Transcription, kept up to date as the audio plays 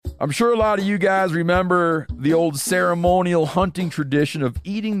I'm sure a lot of you guys remember the old ceremonial hunting tradition of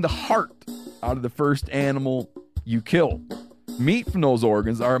eating the heart out of the first animal you kill. Meat from those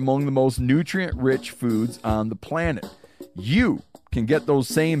organs are among the most nutrient-rich foods on the planet. You can get those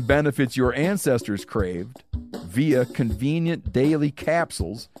same benefits your ancestors craved via convenient daily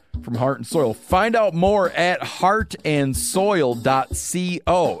capsules from Heart and Soil. Find out more at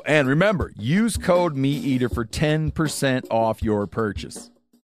heartandsoil.co. And remember, use code MeatEater for 10% off your purchase.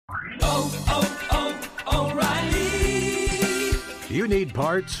 O'Reilly. You need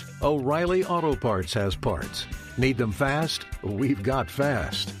parts? O'Reilly Auto Parts has parts. Need them fast? We've got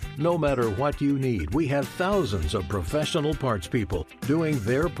fast. No matter what you need, we have thousands of professional parts people doing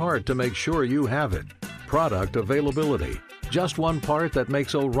their part to make sure you have it. Product availability. Just one part that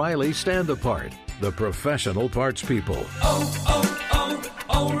makes O'Reilly stand apart. The professional parts people.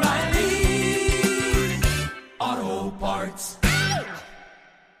 O'Reilly Auto Parts.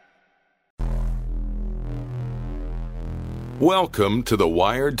 Welcome to the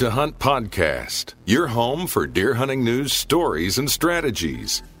Wired to Hunt podcast, your home for deer hunting news, stories, and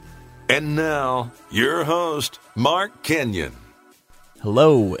strategies. And now, your host, Mark Kenyon.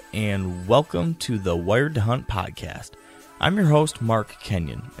 Hello, and welcome to the Wired to Hunt podcast. I'm your host, Mark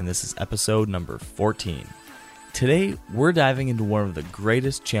Kenyon, and this is episode number 14. Today, we're diving into one of the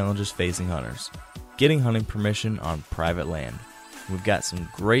greatest challenges facing hunters, getting hunting permission on private land. We've got some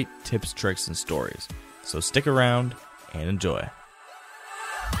great tips, tricks, and stories, so stick around and enjoy.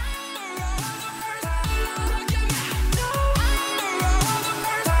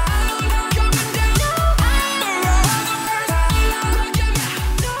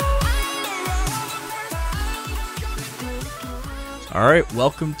 All right,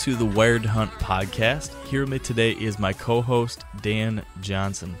 welcome to the Wired to Hunt podcast. Here with me today is my co-host, Dan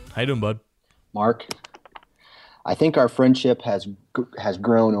Johnson. How you doing, bud? Mark, I think our friendship has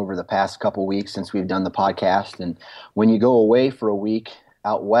grown over the past couple weeks since we've done the podcast. And when you go away for a week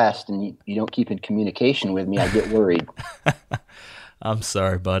out west and you don't keep in communication with me, I get worried. I'm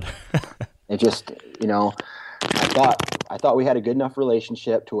sorry, bud. It just, I thought we had a good enough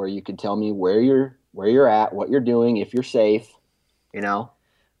relationship to where you could tell me where you're at, what you're doing, if you're safe.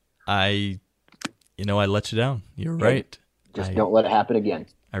 I let you down. You're right. Just don't let it happen again.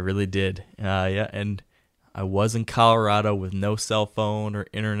 I really did. Yeah, and I was in Colorado with no cell phone or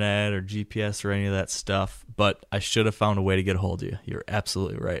internet or GPS or any of that stuff, but I should have found a way to get a hold of you. You're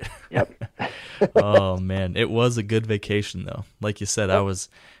absolutely right. Yep. Oh man, it was a good vacation though. Like you said, I was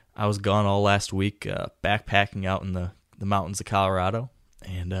gone all last week, backpacking out in the mountains of Colorado,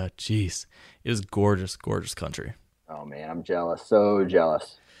 and geez, it was gorgeous, gorgeous country. Oh man, I'm jealous. So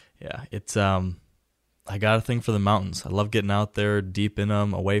jealous. Yeah, it's I got a thing for the mountains. I love getting out there, deep in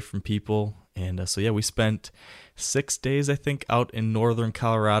them, away from people. And so yeah, we spent 6 days, I think, out in northern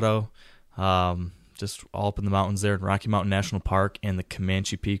Colorado, just all up in the mountains there in Rocky Mountain National Park and the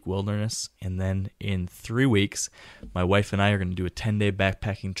Comanche Peak Wilderness. And then in 3 weeks, my wife and I are going to do a 10-day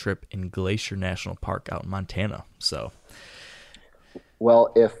backpacking trip in Glacier National Park out in Montana. So,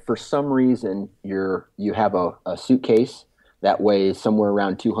 well, if for some reason you have a suitcase that weighs somewhere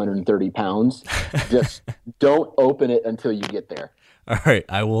around 230 pounds, just don't open it until you get there. All right,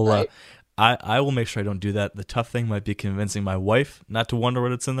 I will. Right? I will make sure I don't do that. The tough thing might be convincing my wife not to wonder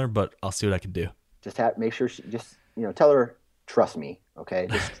what it's in there, but I'll see what I can do. Just make sure she tell her, trust me, okay?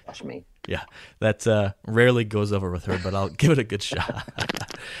 Just trust me. Yeah, that rarely goes over with her, but I'll give it a good shot.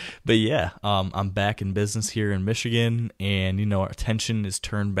 But yeah, I'm back in business here in Michigan, and our attention is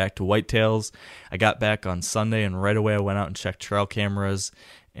turned back to whitetails. I got back on Sunday, and right away I went out and checked trail cameras,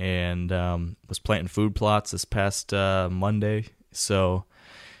 and was planting food plots this past Monday. So,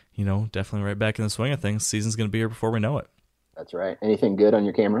 definitely right back in the swing of things. Season's going to be here before we know it. That's right. Anything good on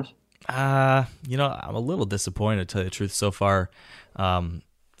your cameras? I'm a little disappointed, to tell you the truth, so far.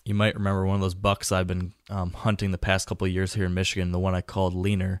 You might remember one of those bucks I've been hunting the past couple of years here in Michigan, the one I called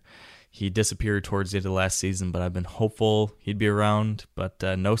Leaner. He disappeared towards the end of last season, but I've been hopeful he'd be around, but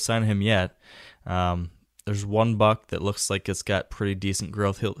no sign of him yet. There's one buck that looks like it's got pretty decent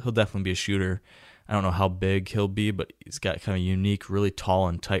growth. He'll definitely be a shooter. I don't know how big he'll be, but he's got kind of unique, really tall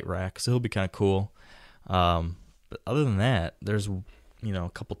and tight rack, so he'll be kind of cool. But other than that, there's a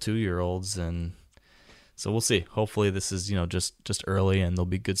couple 2-year-olds, and so we'll see. Hopefully this is just early, and there'll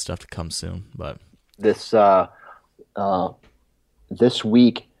be good stuff to come soon. But this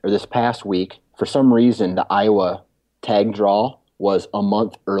week or this past week, for some reason, the Iowa tag draw was a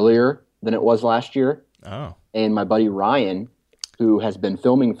month earlier than it was last year. Oh, and my buddy Ryan, who has been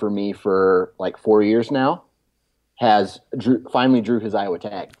filming for me for like 4 years now, finally drew his Iowa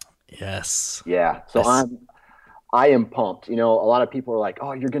tag. Yes. Yeah. So yes. I am pumped. A lot of people are like,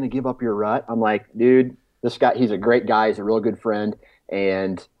 "Oh, you're going to give up your rut." I'm like, dude, this guy, he's a great guy. He's a real good friend.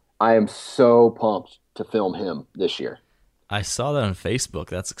 And I am so pumped to film him this year. I saw that on Facebook.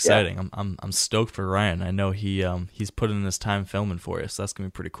 That's exciting. Yeah. I'm stoked for Ryan. I know he's put in his time filming for you, so that's going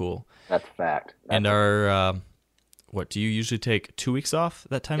to be pretty cool. That's a fact. What do you usually take 2 weeks off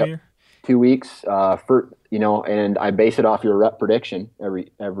that time of year? 2 weeks and I base it off your rut prediction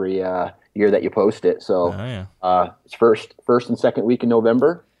every year that you post it. So it's first and second week in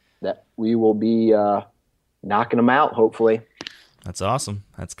November that we will be knocking them out, hopefully. That's awesome.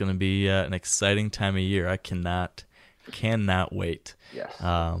 That's going to be an exciting time of year. I cannot wait. Yes.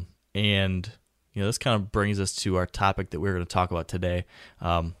 And this kind of brings us to our topic that we're going to talk about today.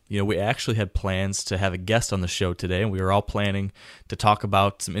 We actually had plans to have a guest on the show today, and we were all planning to talk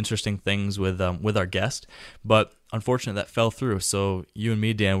about some interesting things with our guest. But unfortunately, that fell through. So you and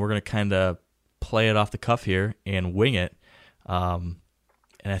me, Dan, we're going to kind of play it off the cuff here and wing it. And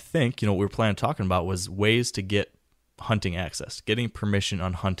I think what we were planning on talking about was ways to get hunting access, getting permission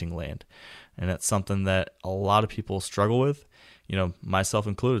on hunting land. And that's something that a lot of people struggle with, myself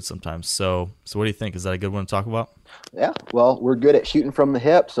included sometimes. So what do you think? Is that a good one to talk about? Yeah, well, we're good at shooting from the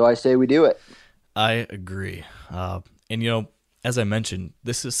hip, so I say we do it. I agree. And as I mentioned,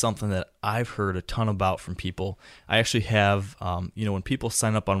 this is something that I've heard a ton about from people. I actually have, when people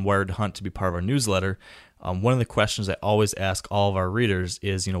sign up on Wired to Hunt to be part of our newsletter, one of the questions I always ask all of our readers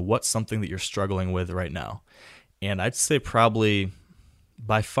is, what's something that you're struggling with right now? And I'd say probably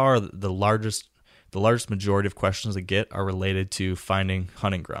by far the largest majority of questions I get are related to finding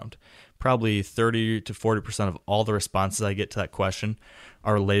hunting ground. Probably 30 to 40% of all the responses I get to that question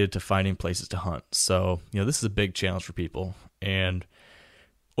are related to finding places to hunt. So, this is a big challenge for people. And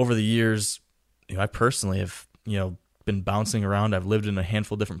over the years, I personally have, been bouncing around. I've lived in a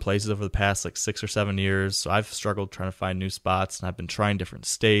handful of different places over the past 6 or 7 years. So I've struggled trying to find new spots, and I've been trying different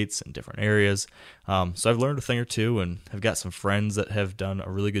states and different areas. So I've learned a thing or two, and I've got some friends that have done a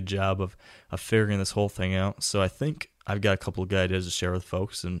really good job of figuring this whole thing out. So I think I've got a couple of good ideas to share with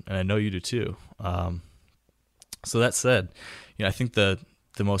folks, and I know you do too. So that said, I think the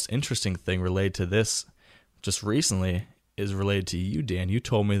most interesting thing related to this just recently is related to you, Dan. You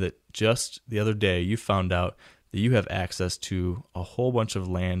told me that just the other day you found out that you have access to a whole bunch of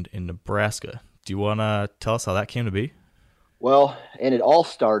land in Nebraska. Do you want to tell us how that came to be? Well, and it all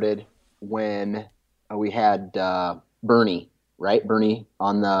started when we had Bernie, right? Bernie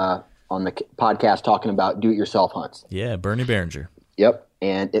on the podcast talking about do-it-yourself hunts. Yeah, Bernie Behringer. Yep,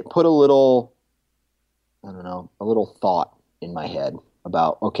 and it put a little thought in my head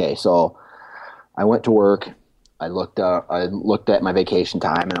about, okay, so I went to work. I looked at my vacation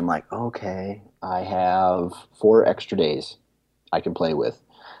time, and I'm like, okay, I have 4 extra days I can play with.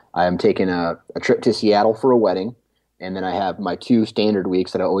 I am taking a trip to Seattle for a wedding, and then I have my 2 standard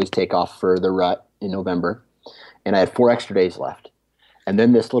weeks that I always take off for the rut in November, and I had 4 extra days left. And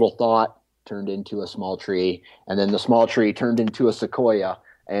then this little thought turned into a small tree, and then the small tree turned into a sequoia,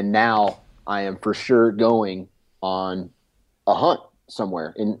 and now I am for sure going on a hunt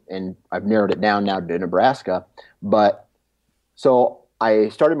somewhere, and I've narrowed it down now to Nebraska. But so I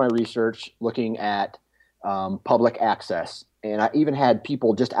started my research looking at public access, and I even had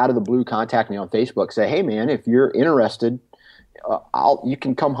people just out of the blue contact me on Facebook, say, "Hey man, if you're interested, you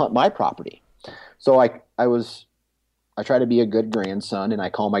can come hunt my property." So I try to be a good grandson, and I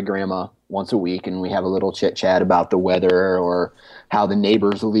call my grandma once a week, and we have a little chit chat about the weather or how the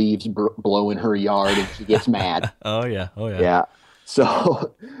neighbor's leaves blow in her yard, and she gets mad. Oh yeah. Yeah.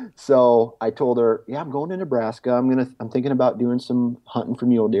 So I told her, yeah, I'm going to Nebraska. I'm thinking about doing some hunting for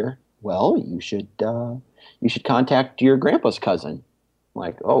mule deer. Well, you should contact your grandpa's cousin. I'm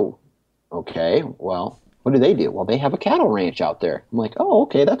like, oh, okay. Well, what do they do? Well, they have a cattle ranch out there. I'm like, oh,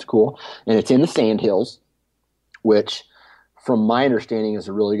 okay, that's cool. And it's in the Sandhills, which from my understanding is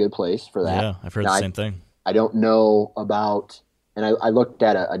a really good place for that. Yeah, I've heard the same thing. I don't know about, and I looked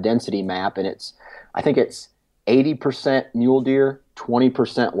at a density map, and I think it's 80% mule deer,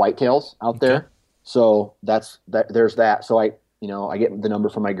 20% whitetails out there. So there's that. So I get the number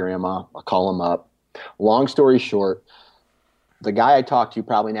from my grandma. I call him up. Long story short, the guy I talked to,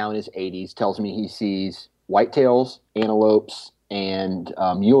 probably now in his 80s, tells me he sees whitetails, antelopes, and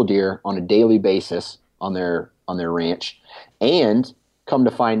mule deer on a daily basis on their ranch. And come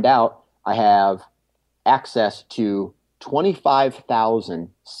to find out, I have access to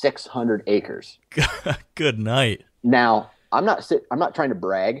 25,600 acres. Good night. Now, I'm not trying to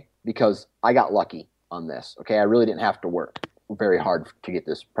brag, because I got lucky on this. Okay, I really didn't have to work very hard to get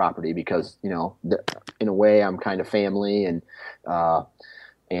this property, because in a way I'm kind of family, and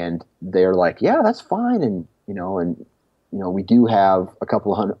they're like, yeah, that's fine, and and we do have a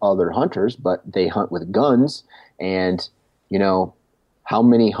couple of other hunters, but they hunt with guns, and how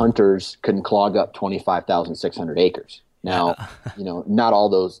many hunters can clog up 25,600 acres? Now, not all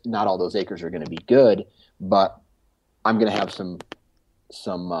those acres are going to be good, but I'm going to have some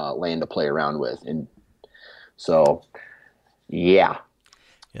land to play around with, and so yeah,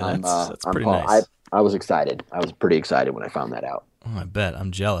 that's pretty nice. I was excited. I was pretty excited when I found that out. Oh, I bet.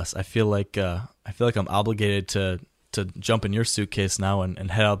 I'm jealous. I feel like I'm obligated to jump in your suitcase now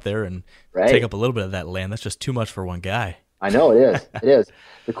and head out there and take up a little bit of that land. That's just too much for one guy. I know it is. It is.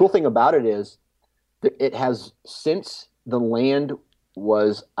 The cool thing about it is it has, since the land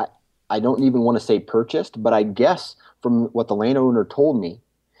was, I don't even want to say purchased, but I guess from what the landowner told me,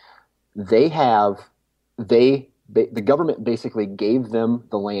 the government basically gave them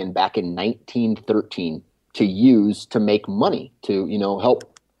the land back in 1913 to use to make money to,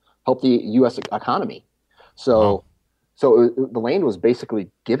 help the U.S. economy. So, the land was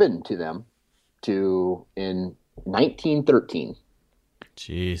basically given to them in 1913.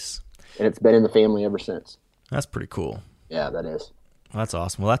 Jeez. And it's been in the family ever since. That's pretty cool. Yeah, that is. Well, that's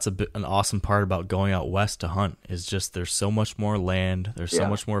awesome. Well, that's an awesome part about going out west to hunt is just there's so much more land, there's so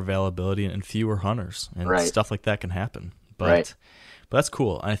much more availability, and fewer hunters, and stuff like that can happen. But that's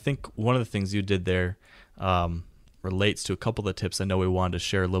cool. I think one of the things you did there relates to a couple of the tips I know we wanted to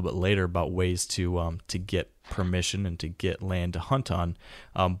share a little bit later about ways to get permission and to get land to hunt on.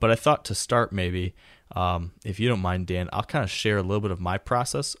 But I thought to start maybe, if you don't mind, Dan, I'll kind of share a little bit of my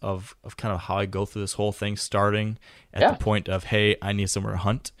process of kind of how I go through this whole thing, starting at the point of, hey, I need somewhere to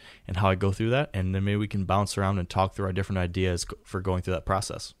hunt, and how I go through that. And then maybe we can bounce around and talk through our different ideas for going through that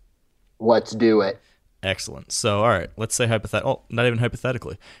process. Let's do it. Excellent. So, all right, let's say not even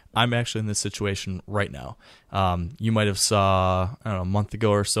hypothetically. I'm actually in this situation right now. You might have saw, a month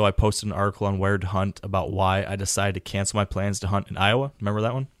ago or so, I posted an article on Wired to Hunt about why I decided to cancel my plans to hunt in Iowa. Remember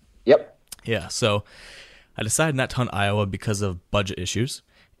that one? Yep. Yeah, so I decided not to hunt Iowa because of budget issues,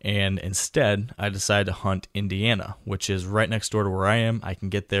 and instead I decided to hunt Indiana, which is right next door to where I am. I can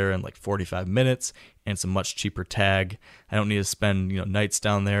get there in like 45 minutes, and it's a much cheaper tag. I don't need to spend nights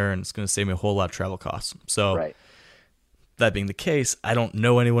down there, and it's going to save me a whole lot of travel costs. So that being the case, I don't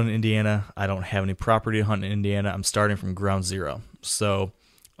know anyone in Indiana. I don't have any property to hunt in Indiana. I'm starting from ground zero. So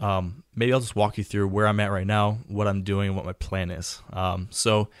maybe I'll just walk you through where I'm at right now, what I'm doing, and what my plan is.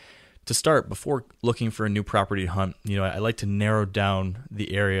 So to start, before looking for a new property to hunt, I like to narrow down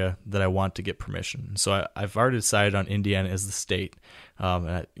the area that I want to get permission. So I've already decided on Indiana as the state. And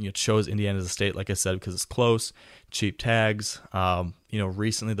I chose Indiana as a state, like I said, because it's close, cheap tags.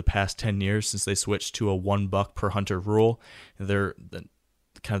 Recently, the past 10 years since they switched to a $1 per hunter rule,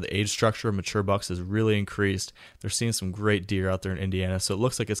 kind of the age structure of mature bucks has really increased. They're seeing some great deer out there in Indiana, so it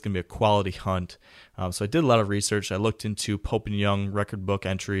looks like it's going to be a quality hunt. So I did a lot of research. I looked into Pope and Young record book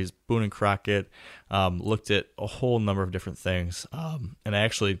entries, Boone and Crockett, looked at a whole number of different things.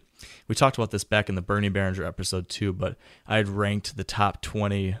 And we talked about this back in the Bernie Behringer episode too, but I had ranked the top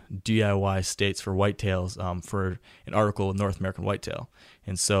 20 DIY states for whitetails for an article in North American Whitetail.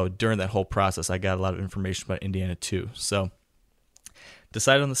 And so during that whole process, I got a lot of information about Indiana too. So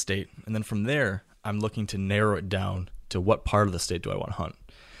decide on the state, and then from there, I'm looking to narrow it down to what part of the state do I want to hunt.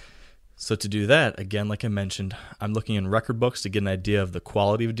 So to do that, again, like I mentioned, I'm looking in record books to get an idea of the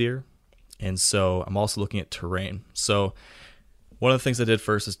quality of deer, and so I'm also looking at terrain. So one of the things I did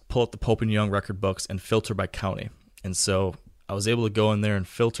first is pull up the Pope and Young record books and filter by county. And so I was able to go in there and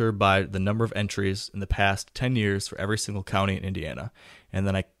filter by the number of entries in the past 10 years for every single county in Indiana. And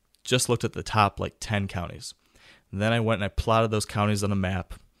then I just looked at the top 10 counties. And then I went and I plotted those counties on a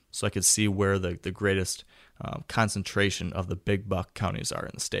map so I could see where the greatest concentration of the big buck counties are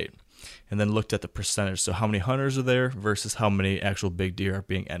in the state. And then looked at the percentage, so how many hunters are there versus how many actual big deer are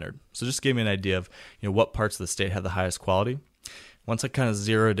being entered. So just gave me an idea of what parts of the state have the highest quality. Once I kind of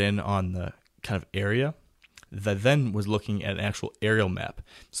zeroed in on the kind of area, I then was looking at an actual aerial map.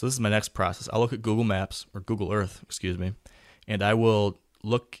 So this is my next process. I'll look at Google Maps, or Google Earth, and I will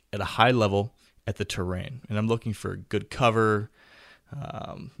look at a high level at the terrain, and I'm looking for good cover,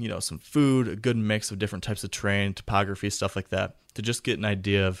 some food, a good mix of different types of terrain, topography, stuff like that, to just get an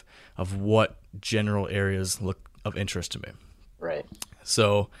idea of what general areas look of interest to me. Right.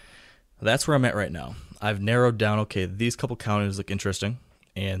 So that's where I'm at right now. I've narrowed down, okay, these couple counties look interesting,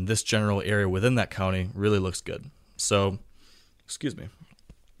 and this general area within that county really looks good. So,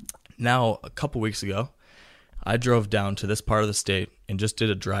 now, a couple weeks ago, I drove down to this part of the state and just did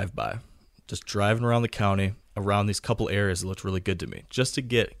a drive-by. Just driving around the county, around these couple areas that looked really good to me, just to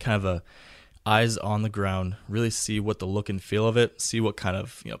get kind of a eyes on the ground, really see what the look and feel of it, see what kind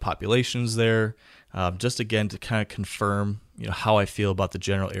of population's there, just again to kind of confirm, how I feel about the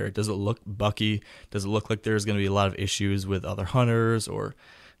general area. Does it look bucky? Does it look like there's going to be a lot of issues with other hunters or,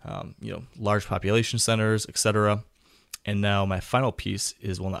 large population centers, etc.? And now my final piece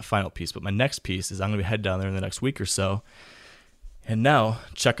is, well, not final piece, but my next piece is I'm going to head down there in the next week or so and now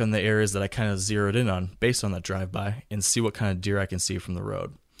check on the areas that I kind of zeroed in on based on that drive-by and see what kind of deer I can see from the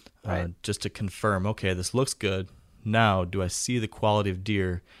road. Right. Just to confirm, okay, this looks good. Now, do I see the quality of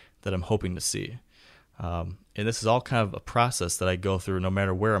deer that I'm hoping to see? And this is all kind of a process that I go through no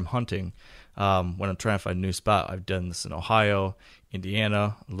matter where I'm hunting. When I'm trying to find a new spot, I've done this in Ohio,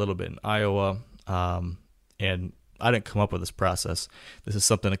 Indiana, a little bit in Iowa, and I didn't come up with this process. This is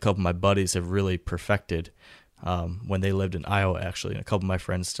something a couple of my buddies have really perfected when they lived in Iowa, actually. And a couple of my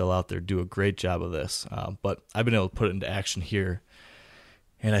friends still out there do a great job of this. But I've been able to put it into action here.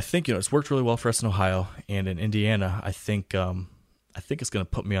 And I think, it's worked really well for us in Ohio. And in Indiana, I think it's going to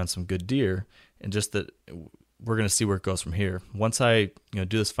put me on some good deer. And just that we're going to see where it goes from here. Once I do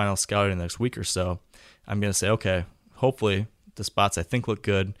this final scouting in the next week or so, I'm going to say, okay, hopefully the spots I think look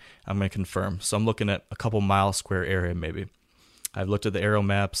good, I'm going to confirm. So I'm looking at a couple mile square area maybe. I've looked at the aerial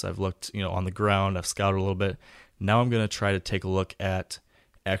maps. I've looked, on the ground. I've scouted a little bit. Now I'm going to try to take a look at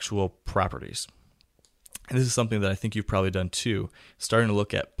actual properties. And this is something that I think you've probably done too, starting to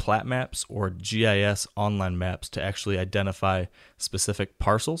look at plat maps or GIS online maps to actually identify specific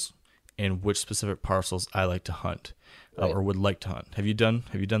parcels and which specific parcels I like to hunt or would like to hunt. Have you done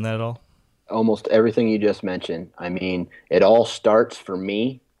that at all? Almost everything you just mentioned. I mean, it all starts for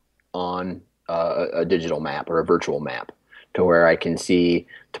me on a digital map or a virtual map, to where I can see,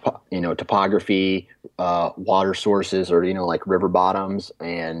 topography, water sources, or like river bottoms,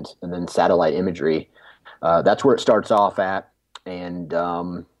 and then satellite imagery. That's where it starts off at, and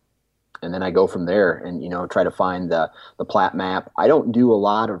then I go from there and try to find the plat map. I don't do a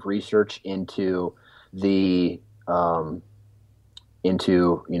lot of research into the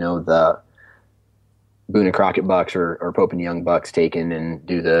Boone and Crockett bucks or Pope and Young bucks taken and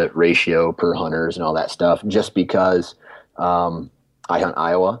do the ratio per hunters and all that stuff, just because I hunt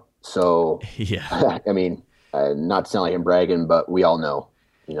Iowa. So, yeah. I mean, not to sound like I'm bragging, but we all know,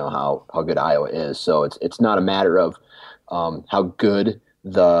 how good Iowa is. So it's not a matter of how good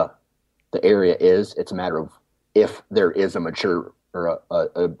the area is. It's a matter of if there is a mature or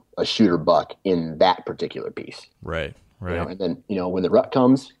a shooter buck in that particular piece. Right. And then, when the rut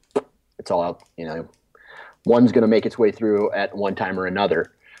comes, it's all out, one's going to make its way through at one time or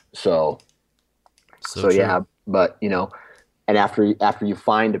another. So yeah, but and after you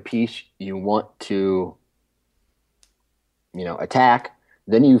find a piece you want to, attack,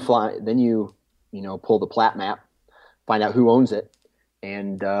 then you pull the plat map, find out who owns it,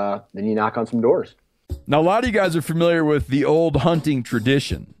 and then you knock on some doors. Now, a lot of you guys are familiar with the old hunting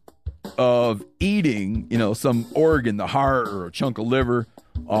tradition of eating, some organ, the heart or a chunk of liver,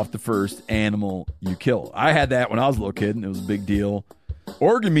 off the first animal you kill. I had that when I was a little kid, and it was a big deal.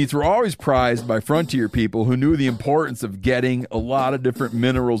 Organ meats were always prized by frontier people who knew the importance of getting a lot of different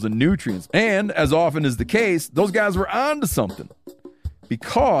minerals and nutrients. And as often is the case, those guys were onto something,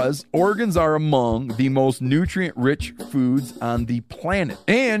 because organs are among the most nutrient-rich foods on the planet.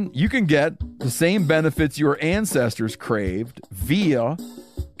 And you can get the same benefits your ancestors craved via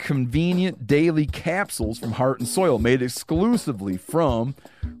convenient daily capsules from Heart and Soil, made exclusively from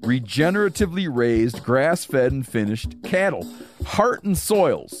regeneratively raised, grass-fed, and finished cattle. Heart and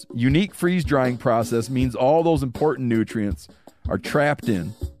Soil's unique freeze-drying process means all those important nutrients are trapped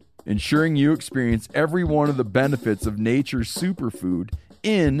in, ensuring you experience every one of the benefits of nature's superfood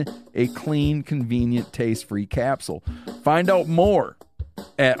in a clean, convenient, taste-free capsule. Find out more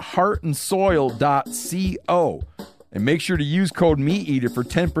at heartandsoil.co. And make sure to use code MeatEater for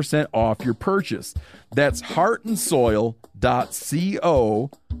 10% off your purchase. That's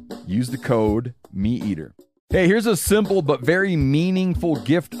heartandsoil.co. Use the code MeatEater. Hey, here's a simple but very meaningful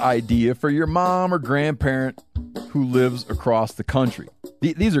gift idea for your mom or grandparent who lives across the country.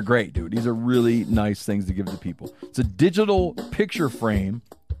 These are great, dude. These are really nice things to give to people. It's a digital picture frame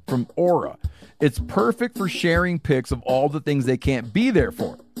from Aura. It's perfect for sharing pics of all the things they can't be there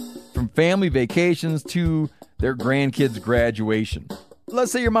for, from family vacations to their grandkids' graduation.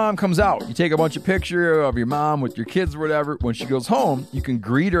 Let's say your mom comes out. You take a bunch of pictures of your mom with your kids or whatever. When she goes home, you can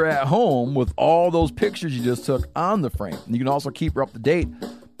greet her at home with all those pictures you just took on the frame. And you can also keep her up to date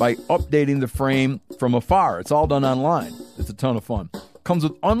by updating the frame from afar. It's all done online. It's a ton of fun. Comes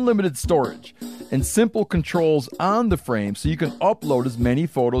with unlimited storage and simple controls on the frame, so you can upload as many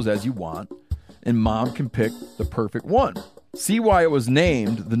photos as you want, and mom can pick the perfect one. See why it was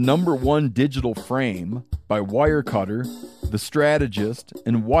named the #1 digital frame by Wirecutter The Strategist,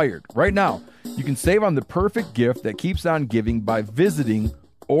 and Wired. Right now, you can save on the perfect gift that keeps on giving by visiting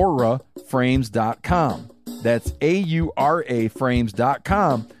auraframes.com. That's AURA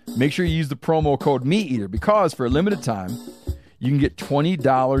frames.com. Make sure you use the promo code MeatEater because for a limited time, you can get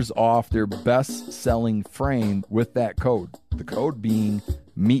 $20 off their best-selling frame with that code. The code being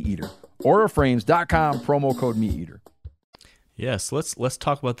MeatEater. auraframes.com, promo code MeatEater. Yes, let's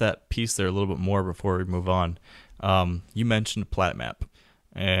talk about that piece there a little bit more before we move on. You mentioned plat map,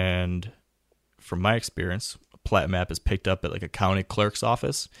 and from my experience, a plat map is picked up at like a county clerk's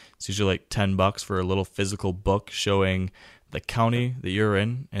office. It's usually like $10 for a little physical book showing the county that you're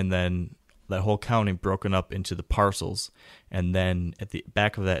in, and then that whole county broken up into the parcels, and then at the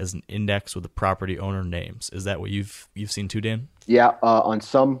back of that is an index with the property owner names. Is that what you've seen too, Dan? Yeah, on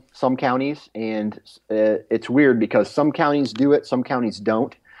some counties, and it's weird because some counties do it, some counties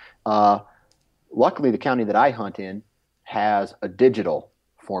don't. Luckily, the county that I hunt in has a digital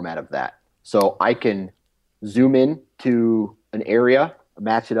format of that, so I can zoom in to an area,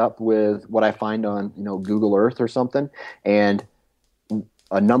 match it up with what I find on Google Earth or something, and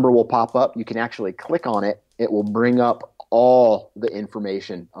a number will pop up. You can actually click on it. It will bring up all the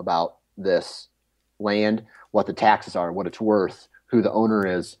information about this land, what the taxes are, what it's worth, who the owner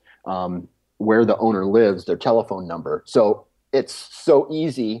is, where the owner lives, their telephone number. So it's so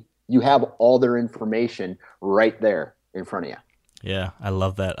easy. You have all their information right there in front of you. Yeah, I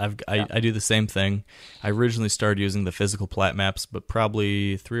love that. I do the same thing. I originally started using the physical plat maps, but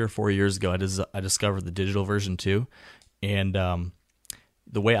probably 3 or 4 years ago, I discovered the digital version too. And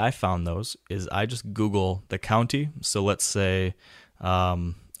the way I found those is I just Google the county. So let's say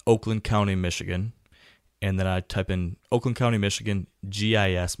Oakland County, Michigan, and then I type in Oakland County, Michigan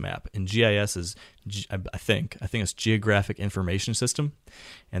GIS map. And GIS is, I think it's Geographic Information System,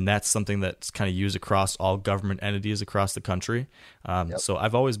 and that's something that's kind of used across all government entities across the country. So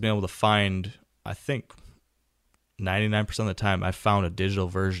I've always been able to find, I think 99% of the time, I found a digital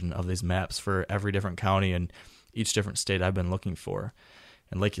version of these maps for every different county and each different state I've been looking for.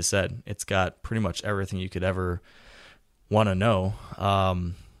 And like you said, it's got pretty much everything you could ever want to know.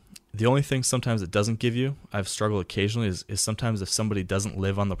 The only thing sometimes it doesn't give you, I've struggled occasionally, is sometimes if somebody doesn't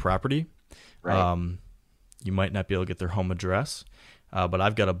live on the property, right. You might not be able to get their home address. But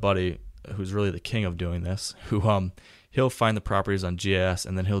I've got a buddy who's really the king of doing this, who he'll find the properties on GIS,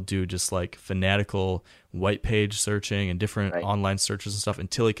 and then he'll do just like fanatical white page searching and different online searches and stuff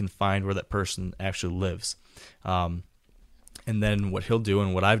until he can find where that person actually lives. And then what he'll do,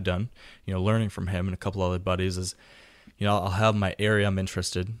 and what I've done, learning from him and a couple other buddies, is, I'll have my area I'm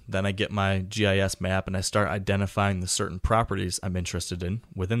interested. Then I get my GIS map and I start identifying the certain properties I'm interested in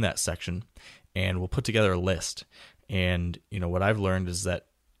within that section, and we'll put together a list. And, what I've learned is that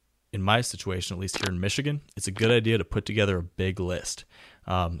in my situation, at least here in Michigan, it's a good idea to put together a big list.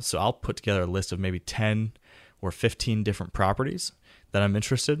 So I'll put together a list of maybe 10 or 15 different properties that I'm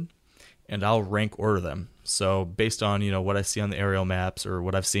interested in, and I'll rank order them. So based on, what I see on the aerial maps or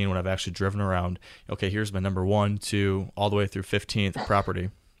what I've seen when I've actually driven around, okay, here's my number 1, 2, all the way through 15th property.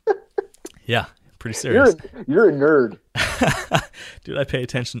 Yeah, pretty serious. You're a nerd. Dude, I pay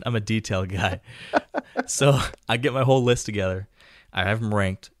attention. I'm a detail guy. So I get my whole list together. I have them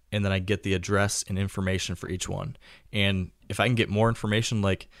ranked, and then I get the address and information for each one. And if I can get more information,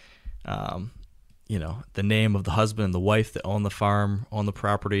 like, the name of the husband and the wife that own the farm, own the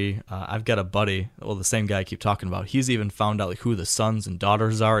property. I've got a buddy, the same guy I keep talking about. He's even found out like who the sons and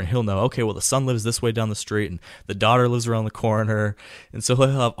daughters are, and he'll know, okay, well, the son lives this way down the street, and the daughter lives around the corner. And so he'll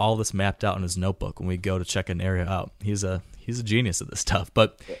have all this mapped out in his notebook when we go to check an area out. He's a genius at this stuff,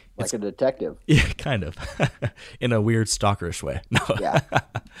 but like a detective. Yeah, kind of, in a weird stalkerish way. No. Yeah.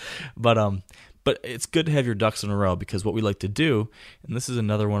 But it's good to have your ducks in a row, because what we like to do, and this is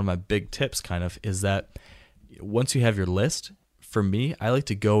another one of my big tips kind of, is that once you have your list, for me, I like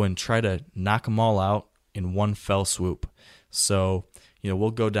to go and try to knock them all out in one fell swoop. So,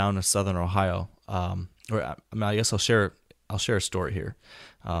 we'll go down to Southern Ohio. I guess I'll share a story here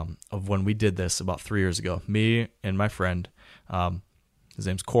of when we did this about 3 years ago. Me and my friend, his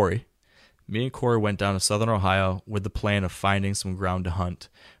name's Corey. Me and Corey went down to Southern Ohio with the plan of finding some ground to hunt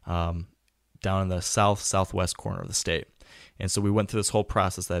down in the southwest corner of the state. And so we went through this whole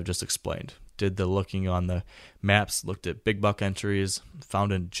process that I've just explained. Did the looking on the maps, looked at big buck entries,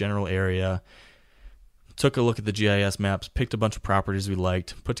 found a general area, took a look at the GIS maps, picked a bunch of properties we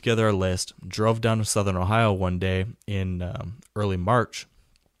liked, put together a list, drove down to Southern Ohio one day in early March,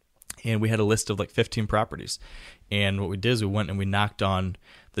 and we had a list of like 15 properties. And what we did is we went and we knocked on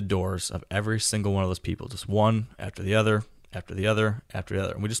the doors of every single one of those people, just one after the other, after the other, after the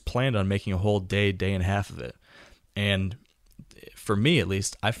other. And we just planned on making a whole day and a half of it. And for me at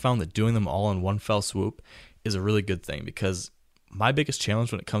least, I found that doing them all in one fell swoop is a really good thing, because my biggest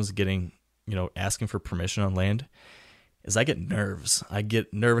challenge when it comes to getting, asking for permission on land is I get nerves. I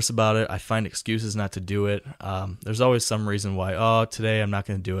get nervous about it. I find excuses not to do it. There's always some reason why, today I'm not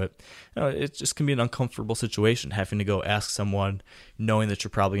going to do it. It just can be an uncomfortable situation, having to go ask someone, knowing that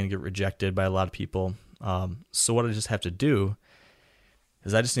you're probably going to get rejected by a lot of people. So what I just have to do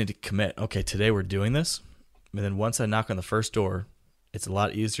is I just need to commit. Okay, today we're doing this. And then once I knock on the first door, it's a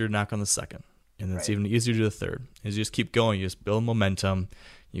lot easier to knock on the second. And it's even easier to do the third. As you just keep going, you just build momentum,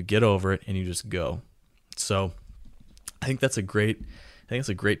 you get over it, and you just go. So I think that's a great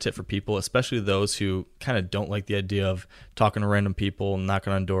tip for people, especially those who kind of don't like the idea of talking to random people,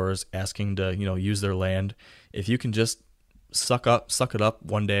 knocking on doors, asking to, use their land. If you can just suck it up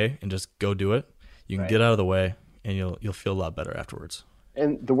one day and just go do it, you can get out of the way, and you'll feel a lot better afterwards.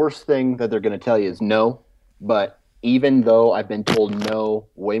 And the worst thing that they're going to tell you is no. But even though I've been told no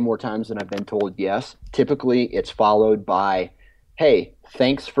way more times than I've been told yes, typically it's followed by, hey,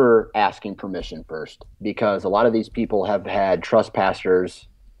 thanks for asking permission first. Because a lot of these people have had trespassers,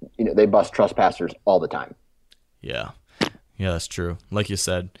 they bust trespassers all the time. Yeah, that's true. Like you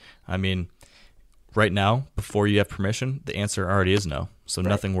said, I mean, right now, before you have permission, the answer already is no. So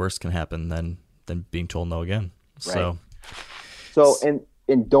nothing worse can happen than being told no again. Right. So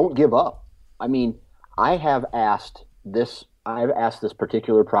and don't give up. I mean, I've asked this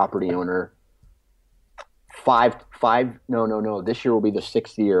particular property owner this year will be the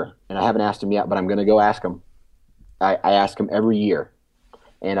 6th year, and I haven't asked him yet, but I'm going to go ask him. I ask him every year,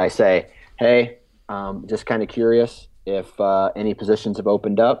 and I say, hey, just kind of curious if any positions have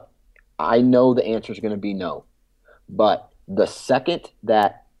opened up. I know the answer is going to be no, but the second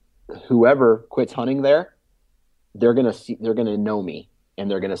that whoever quits hunting there, they're going to know me,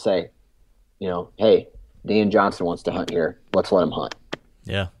 and they're going to say, hey, Dan Johnson wants to hunt here. Let's let him hunt.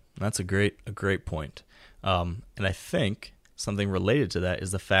 Yeah, that's a great point. And I think something related to that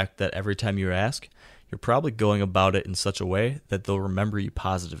is the fact that every time you ask, you're probably going about it in such a way that they'll remember you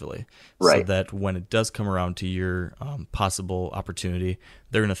positively. Right. So that when it does come around to your possible opportunity,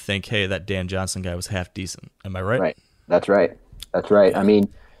 they're going to think, hey, that Dan Johnson guy was half decent. Am I right? Right. That's right. I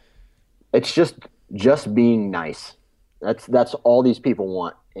mean, it's just being nice. That's all these people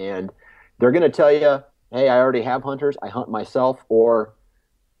want. And they're going to tell you, hey, I already have hunters. I hunt myself, or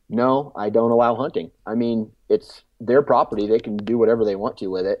no, I don't allow hunting. I mean, it's their property. They can do whatever they want to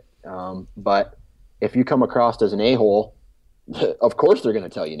with it. But if you come across as an a-hole, of course they're going to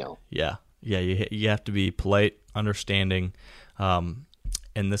tell you no. Yeah. You have to be polite, understanding, and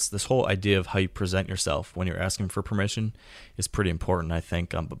this whole idea of how you present yourself when you're asking for permission is pretty important, I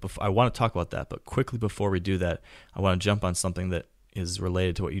think. But I want to talk about that. But quickly before we do that, I want to jump on something that is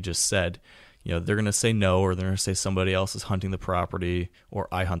related to what you just said. They're going to say no, or they're going to say somebody else is hunting the property, or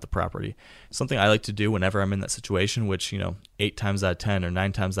I hunt the property. Something I like to do whenever I'm in that situation, which, 8 times out of 10 or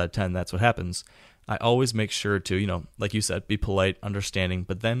 9 times out of 10, that's what happens. I always make sure to, like you said, be polite, understanding,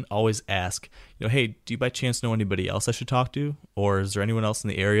 but then always ask, hey, do you by chance know anybody else I should talk to? Or is there anyone else in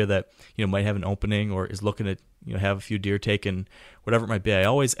the area that, might have an opening, or is looking to, have a few deer taken, whatever it might be. I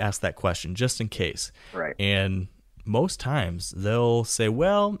always ask that question just in case. Right. And most times they'll say,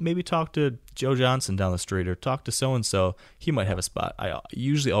 well, maybe talk to Joe Johnson down the street, or talk to so-and-so. He might have a spot. I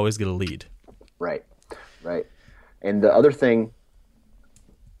usually always get a lead. Right. And the other thing,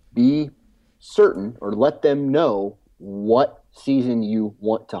 be certain, or let them know what season you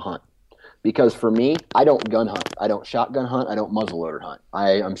want to hunt. Because for me, I don't gun hunt. I don't shotgun hunt. I don't muzzleloader hunt.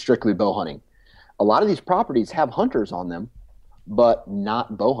 I'm strictly bow hunting. A lot of these properties have hunters on them, but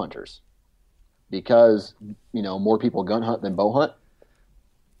not bow hunters. Because, more people gun hunt than bow hunt.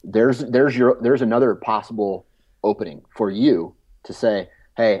 There's another possible opening for you to say,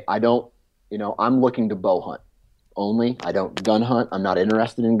 hey, I'm looking to bow hunt only. I don't gun hunt. I'm not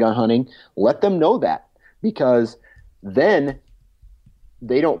interested in gun hunting. Let them know that, because then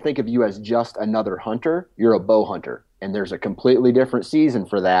they don't think of you as just another hunter. You're a bow hunter, and there's a completely different season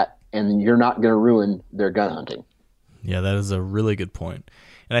for that, and you're not going to ruin their gun hunting. Yeah, that is a really good point.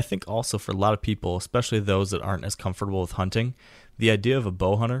 And I think also for a lot of people, especially those that aren't as comfortable with hunting, the idea of a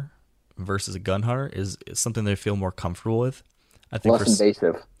bow hunter versus a gun hunter is something they feel more comfortable with. I think less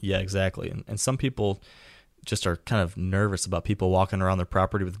invasive. Yeah, exactly. And some people just are kind of nervous about people walking around their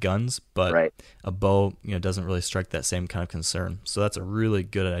property with guns, but a bow, doesn't really strike that same kind of concern. So that's a really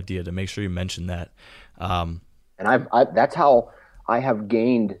good idea to make sure you mention that. And that's how I have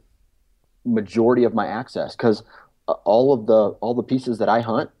gained majority of my access, because all the pieces that I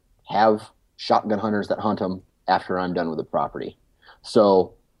hunt have shotgun hunters that hunt them after I'm done with the property.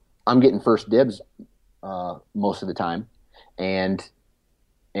 So I'm getting first dibs most of the time. and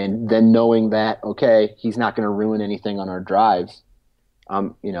then knowing that, okay, he's not going to ruin anything on our drives.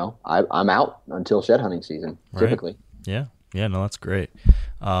 I'm out until shed hunting season, typically. Right. Yeah, no, that's great.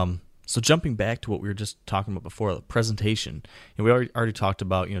 So jumping back to what we were just talking about before, the presentation, we already talked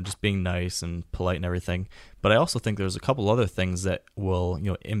about, just being nice and polite and everything, but I also think there's a couple other things that will,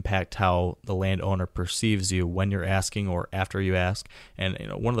 impact how the landowner perceives you when you're asking or after you ask. And,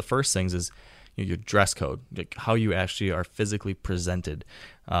 one of the first things is your dress code, like how you actually are physically presented.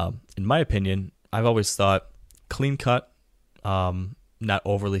 In my opinion, I've always thought clean cut, not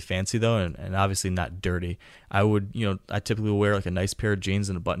overly fancy though, and obviously not dirty. I would, I typically wear like a nice pair of jeans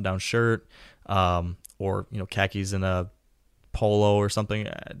and a button-down shirt, or khakis and a polo or something.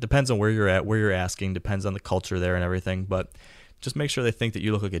 It depends on where you're at, where you're asking, depends on the culture there and everything. But just make sure they think that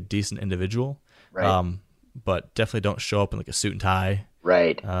you look like a decent individual. Right. But definitely don't show up in like a suit and tie.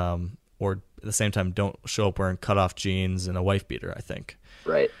 Right. Or at the same time, don't show up wearing cutoff jeans and a wife beater, I think.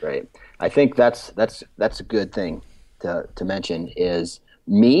 Right. I think that's a good thing to mention is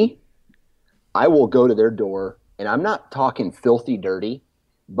me. I will go to their door, and I'm not talking filthy dirty,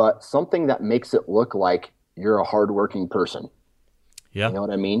 but something that makes it look like you're a hardworking person. Yeah. You know what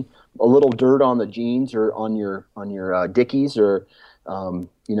I mean? A little dirt on the jeans or on your Dickies, or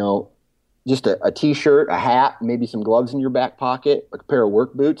just a t-shirt, a hat, maybe some gloves in your back pocket, a pair of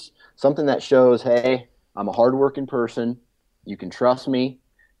work boots, something that shows, hey, I'm a hardworking person. You can trust me.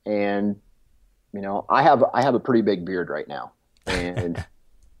 And I have a pretty big beard right now, and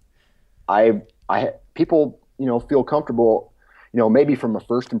people feel comfortable, maybe from a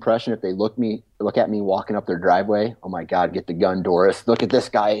first impression, if they look at me walking up their driveway, oh my God, get the gun, Doris! Look at this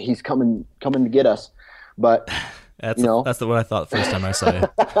guy, he's coming to get us. But that's what I thought the first time I saw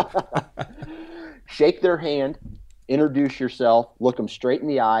you. Shake their hand, introduce yourself, look them straight in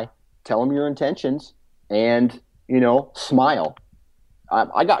the eye, tell them your intentions, and smile.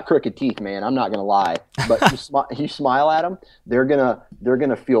 I got crooked teeth, man. I'm not gonna lie, but you smile at them, they're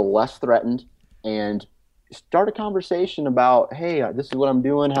gonna feel less threatened, and start a conversation about, hey, this is what I'm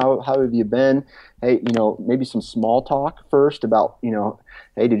doing. How have you been? Hey, maybe some small talk first about,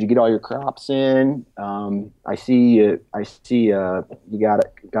 hey, did you get all your crops in? I see you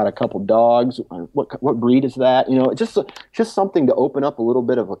got a couple dogs. What breed is that? Just something to open up a little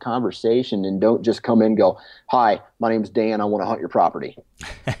bit of a conversation, and don't just come in and go, hi, my name's Dan. I want to hunt your property,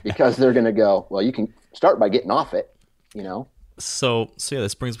 because they're going to go, well, you can start by getting off it, So yeah,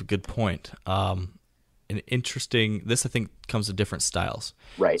 this brings up a good point. This I think comes to different styles.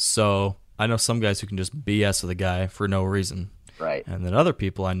 Right. So I know some guys who can just BS with a guy for no reason. Right. And then other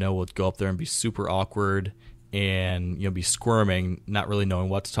people I know will go up there and be super awkward and be squirming, not really knowing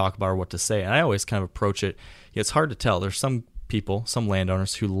what to talk about or what to say. And I always kind of approach it. It's hard to tell. There's some people, some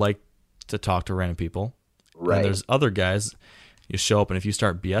landowners who like to talk to random people. Right. And there's other guys, you show up and if you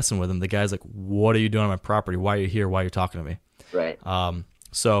start BSing with them, the guy's like, what are you doing on my property? Why are you here? Why are you talking to me? Right.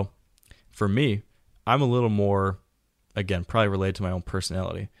 So for me, I'm a little more, again, probably related to my own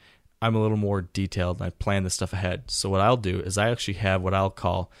personality. I'm a little more detailed and I plan this stuff ahead. So what I'll do is I actually have what I'll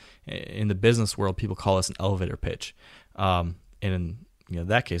call, in the business world, people call this an elevator pitch. And in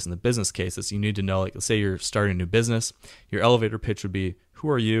that case, in the business case, it's you need to know, like, let's say you're starting a new business, your elevator pitch would be, who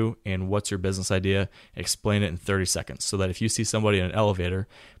are you and what's your business idea? Explain it in 30 seconds so that if you see somebody in an elevator,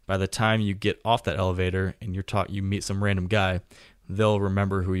 by the time you get off that elevator and you meet some random guy, they'll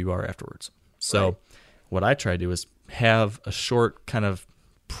remember who you are afterwards. So right. What I try to do is have a short kind of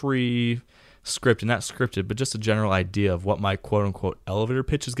pre-scripted, not scripted, but just a general idea of what my quote-unquote elevator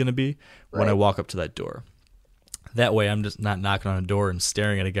pitch is going to be when I walk up to that door. That way I'm just not knocking on a door and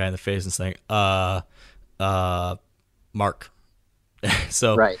staring at a guy in the face and saying, Mark.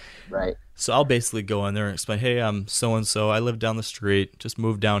 So Right. So I'll basically go in there and explain, hey, I'm so-and-so. I live down the street, just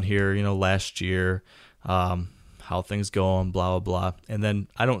moved down here, last year. How things going, blah, blah, blah. And then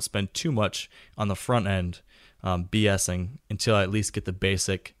I don't spend too much on the front end BSing until I at least get the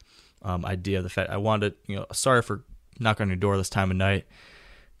basic idea of the fact I wanted, sorry for knocking on your door this time of night.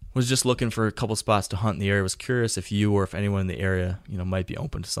 Was just looking for a couple spots to hunt in the area. Was curious if you or if anyone in the area, might be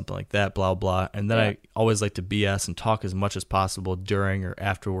open to something like that, blah, blah. And then I always like to BS and talk as much as possible during or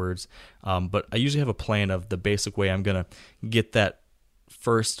afterwards. But I usually have a plan of the basic way I'm going to get that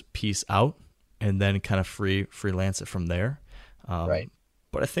first piece out and then kind of freelance it from there. Right.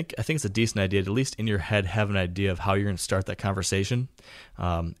 But I think it's a decent idea to at least in your head have an idea of how you're going to start that conversation,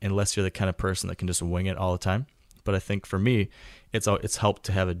 unless you're the kind of person that can just wing it all the time. But I think for me, it's helped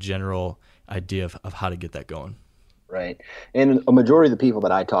to have a general idea of how to get that going. Right. And a majority of the people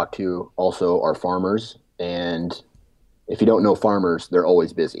that I talk to also are farmers. And if you don't know farmers, they're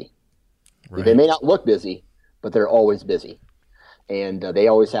always busy. Right. They may not look busy, but they're always busy. And they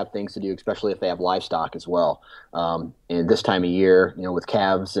always have things to do, especially if they have livestock as well. And this time of year, with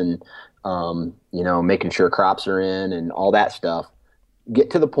calves and, making sure crops are in and all that stuff,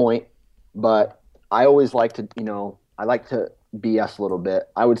 get to the point. But I always like to, I like to BS a little bit.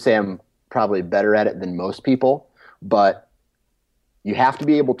 I would say I'm probably better at it than most people, but you have to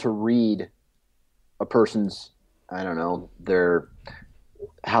be able to read a person's, how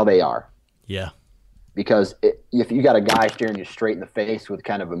they are. Yeah. Because if you got a guy staring you straight in the face with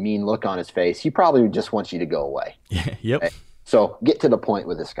kind of a mean look on his face, he probably just wants you to go away. Yep. Okay? So get to the point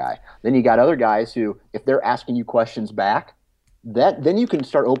with this guy. Then you got other guys who, if they're asking you questions back, then you can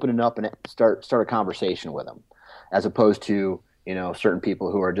start opening up and start a conversation with them, as opposed to certain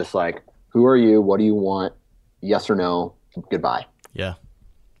people who are just like, "Who are you? What do you want? Yes or no? Goodbye." Yeah.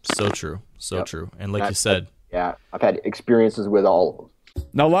 So true. So true. And like you said, yeah, I've had experiences with all of them.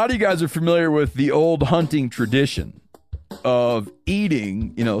 Now, a lot of you guys are familiar with the old hunting tradition of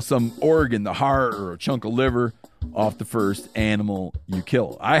eating, some organ, the heart or a chunk of liver off the first animal you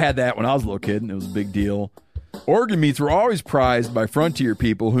kill. I had that when I was a little kid, and it was a big deal. Organ meats were always prized by frontier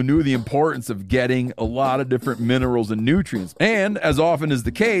people who knew the importance of getting a lot of different minerals and nutrients. And as often is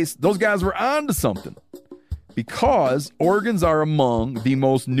the case, those guys were onto something, because organs are among the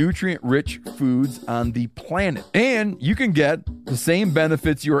most nutrient-rich foods on the planet. And you can get the same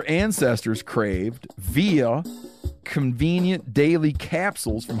benefits your ancestors craved via convenient daily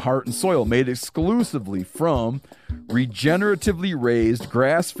capsules from Heart and Soil, made exclusively from regeneratively raised,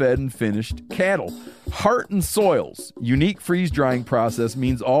 grass-fed, and finished cattle. Heart and Soil's unique freeze-drying process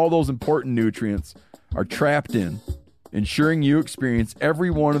means all those important nutrients are trapped in, ensuring you experience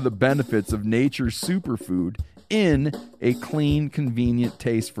every one of the benefits of nature's superfood in a clean, convenient,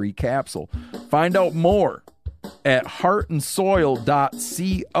 taste-free capsule. Find out more at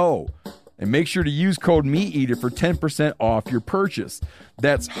heartandsoil.co, and make sure to use code MeatEater for 10% off your purchase.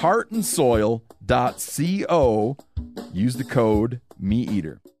 That's heartandsoil.co. Use the code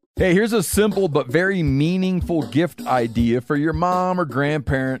MeatEater. Hey, here's a simple but very meaningful gift idea for your mom or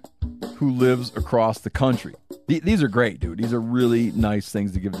grandparent who lives across the country. These are great, dude. These are really nice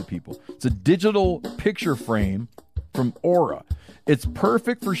things to give to people. It's a digital picture frame from Aura. It's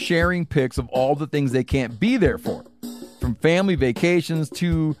perfect for sharing pics of all the things they can't be there for, from family vacations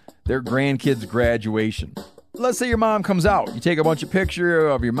to their grandkids' graduation. Let's say your mom comes out. You take a bunch of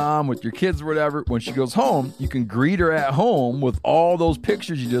pictures of your mom with your kids or whatever. When she goes home, you can greet her at home with all those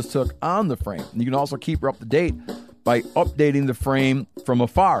pictures you just took on the frame. And you can also keep her up to date by updating the frame from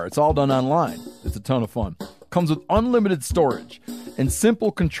afar. It's all done online. It's a ton of fun. Comes with unlimited storage and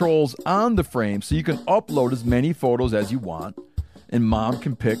simple controls on the frame, so you can upload as many photos as you want, and mom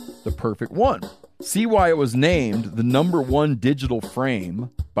can pick the perfect one. See why it was named the #1 digital frame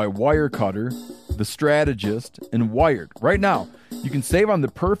by Wirecutter, The Strategist, and Wired. Right now, you can save on the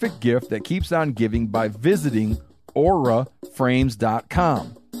perfect gift that keeps on giving by visiting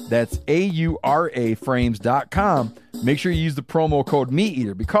auraframes.com. That's AURA frames.com. Make sure you use the promo code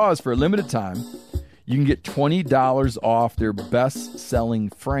MeatEater, because for a limited time, you can get $20 off their best-selling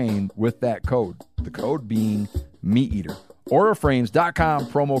frame with that code. The code being MeatEater. auraframes.com,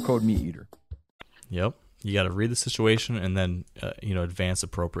 promo code MeatEater. Yep. You got to read the situation and then, advance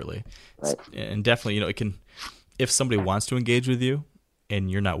appropriately. Right. And definitely, it can, if somebody wants to engage with you and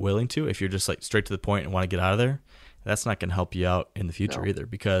you're not willing to, if you're just like straight to the point and want to get out of there, that's not going to help you out in the future either.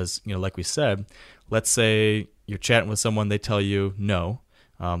 Because, like we said, let's say you're chatting with someone, they tell you no,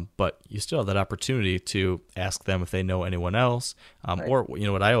 but you still have that opportunity to ask them if they know anyone else. Right. Or,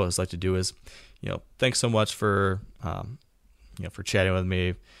 what I always like to do is, thanks so much for chatting with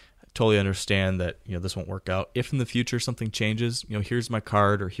me. Totally understand that this won't work out. If in the future something changes, here's my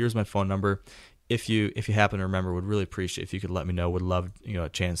card or here's my phone number. If you happen to remember, would really appreciate if you could let me know. Would love a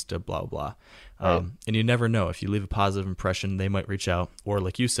chance to blah blah. Right. And you never know, if you leave a positive impression, they might reach out, or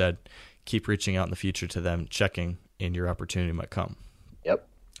like you said, keep reaching out in the future to them, checking, and your opportunity might come. Yep.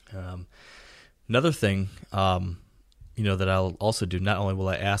 Another thing, that I'll also do. Not only will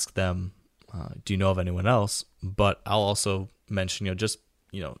I ask them, do you know of anyone else, but I'll also mention,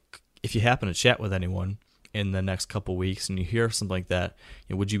 if you happen to chat with anyone in the next couple weeks and you hear something like that,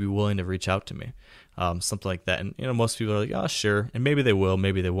 would you be willing to reach out to me? Something like that. And, most people are like, oh, sure. And maybe they will,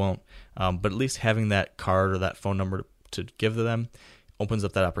 maybe they won't. But at least having that card or that phone number to give to them opens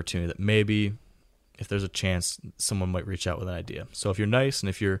up that opportunity that maybe if there's a chance, someone might reach out with an idea. So if you're nice and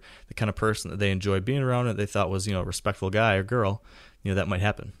if you're the kind of person that they enjoy being around and they thought was, a respectful guy or girl, that might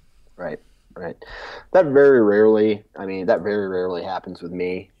happen. Right. That very rarely happens with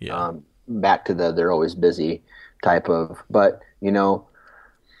me. Yeah. Back to they're always busy type of, but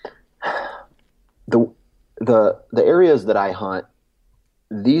the areas that I hunt,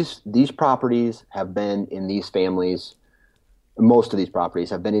 these properties have been in these families. Most of these properties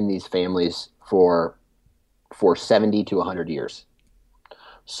have been in these families for 70 to 100 years.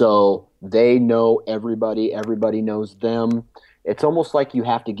 So they know everybody. Everybody knows them. It's almost like you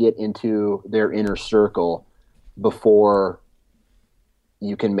have to get into their inner circle before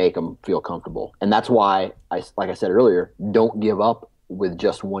you can make them feel comfortable. And that's why, like I said earlier, don't give up with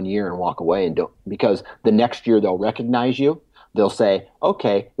just 1 year and walk away, and don't, because the next year they'll recognize you. They'll say,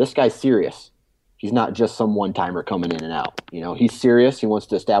 okay, this guy's serious. He's not just some one-timer coming in and out. He's serious. He wants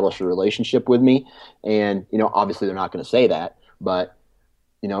to establish a relationship with me. And, obviously they're not going to say that, but,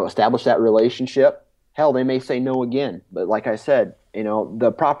 establish that relationship. Hell, they may say no again. But like I said,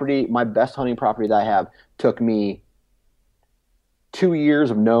 the property, my best hunting property that I have, took me 2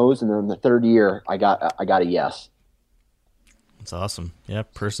 years of no's, and then the third year I got a yes. That's awesome. Yeah,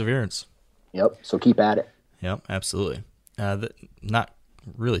 perseverance. Yep. So keep at it. Yep, absolutely. Not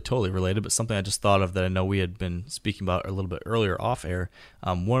really totally related, but something I just thought of that I know we had been speaking about a little bit earlier off air.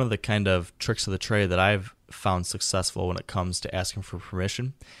 One of the kind of tricks of the trade that I've found successful when it comes to asking for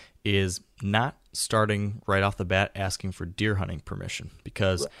permission is not starting right off the bat asking for deer hunting permission,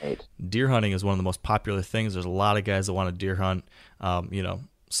 because deer hunting is one of the most popular things. There's a lot of guys that want to deer hunt.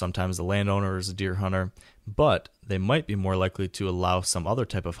 Sometimes the landowner is a deer hunter, but they might be more likely to allow some other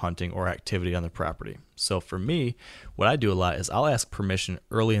type of hunting or activity on their property. So for me, what I do a lot is I'll ask permission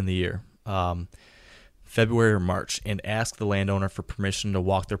early in the year, February or March, and ask the landowner for permission to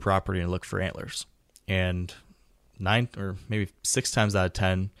walk their property and look for antlers. And 9 or maybe 6 times out of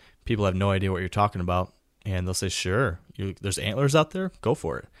 10, people have no idea what you're talking about, and they'll say, sure, there's antlers out there, go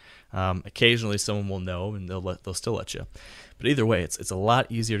for it. Occasionally someone will know, and they'll still let you. But either way, it's a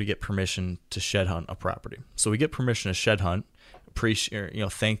lot easier to get permission to shed hunt a property. So we get permission to shed hunt,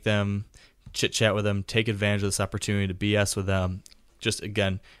 thank them, chit chat with them, take advantage of this opportunity to BS with them. Just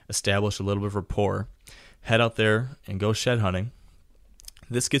again, establish a little bit of rapport. Head out there and go shed hunting.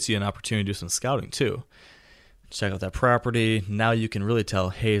 This gets you an opportunity to do some scouting too. Check out that property. Now you can really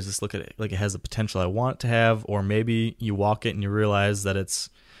tell, hey, does this look at it like it has the potential I want it to have? Or maybe you walk it and you realize that it's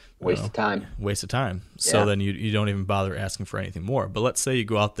waste of time. So then you don't even bother asking for anything more. But let's say you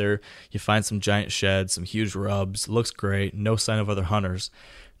go out there, you find some giant sheds, some huge rubs, looks great, no sign of other hunters.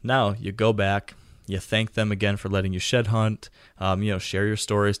 Now you go back, you thank them again for letting you shed hunt, share your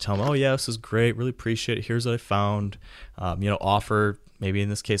stories, tell them, oh yeah, this is great, really appreciate it, here's what I found, offer, maybe in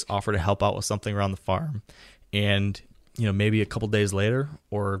this case, offer to help out with something around the farm. And, maybe a couple days later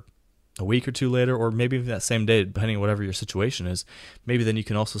or a week or two later, or maybe even that same day, depending on whatever your situation is, maybe then you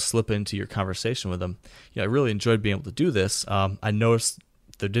can also slip into your conversation with them. I really enjoyed being able to do this. I noticed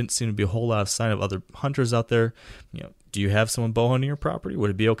there didn't seem to be a whole lot of sign of other hunters out there. Do you have someone bow hunting your property?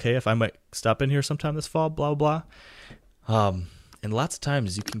 Would it be okay if I might stop in here sometime this fall? Blah, blah. And lots of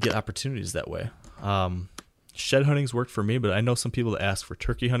times you can get opportunities that way. Shed hunting's worked for me, but I know some people that ask for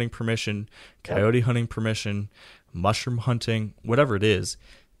turkey hunting permission, coyote hunting permission, mushroom hunting, whatever it is.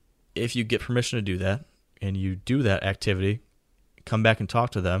 If you get permission to do that and you do that activity, come back and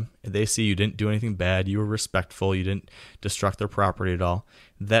talk to them, and they see you didn't do anything bad, you were respectful, you didn't destruct their property at all,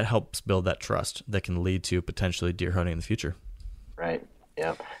 that helps build that trust that can lead to potentially deer hunting in the future. Right.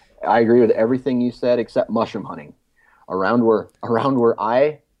 Yeah. I agree with everything you said except mushroom hunting. Around where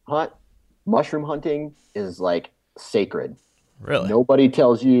I hunt, mushroom hunting is like sacred. Really? Nobody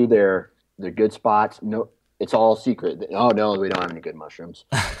tells you they're good spots. No, it's all secret. Oh no, we don't have any good mushrooms.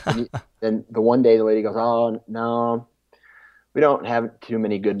 Then the one day the lady goes, oh no, we don't have too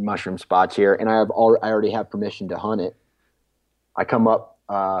many good mushroom spots here, and I already have permission to hunt it. I come up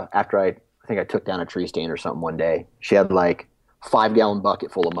after I think I took down a tree stand or something one day. She had like 5-gallon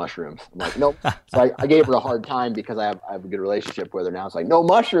bucket full of mushrooms. I'm like, nope. So I gave her a hard time because I have a good relationship with her now. It's like, no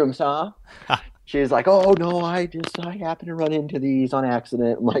mushrooms, huh? She's like, oh no, I happened to run into these on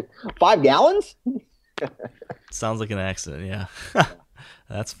accident. I'm like, 5 gallons? Sounds like an accident, yeah.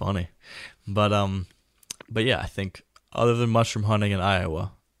 That's funny. But yeah, I think other than mushroom hunting in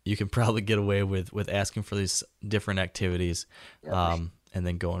Iowa, you can probably get away with asking for these different activities, and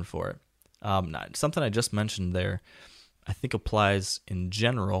then going for it. Something I just mentioned there, I think applies in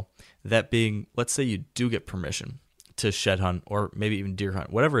general. That being, let's say you do get permission to shed hunt or maybe even deer hunt,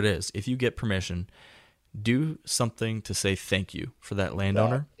 whatever it is. If you get permission, do something to say thank you for that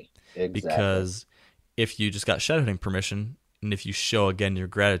landowner. Exactly. Because if you just got shed hunting permission, and if you show again your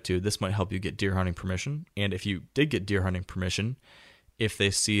gratitude, this might help you get deer hunting permission. And if you did get deer hunting permission, if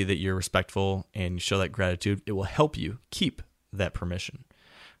they see that you're respectful and you show that gratitude, it will help you keep that permission.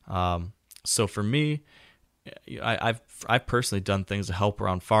 So for me, I've personally done things to help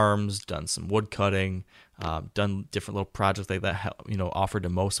around farms, done some wood cutting, done different little projects like that, offered to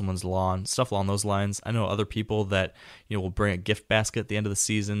mow someone's lawn, stuff along those lines. I know other people that, will bring a gift basket at the end of the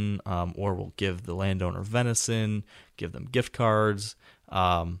season, or will give the landowner venison, give them gift cards.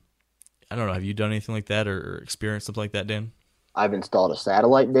 I don't know. Have you done anything like that or experienced something like that, Dan? I've installed a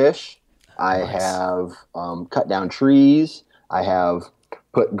satellite dish. I have cut down trees. I have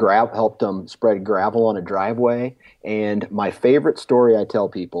helped them spread gravel on a driveway. And my favorite story I tell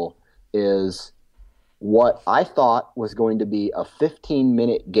people is what I thought was going to be a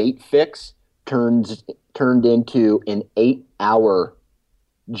 15-minute gate fix turned into an 8-hour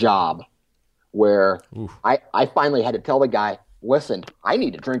job where I finally had to tell the guy, listen, I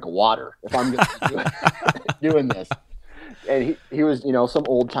need a drink of water if I'm going to be doing this. And he was, some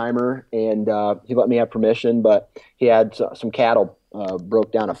old timer, and he let me have permission, but he had some cattle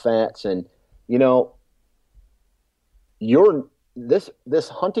broke down a fence, and this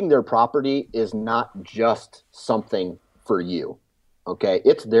hunting their property is not just something for you. Okay,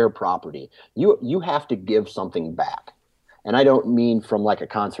 it's their property. You have to give something back, and I don't mean from like a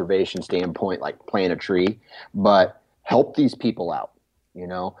conservation standpoint, like plant a tree, but help these people out.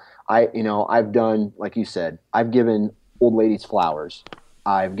 I've done, like you said, I've given old ladies flowers.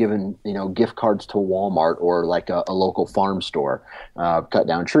 I've given, gift cards to Walmart or like a local farm store, cut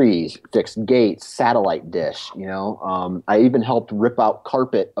down trees, fixed gates, satellite dish, I even helped rip out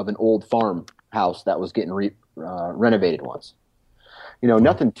carpet of an old farmhouse that was getting renovated once.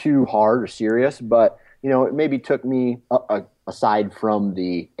 Nothing too hard or serious, but, it maybe took me, aside from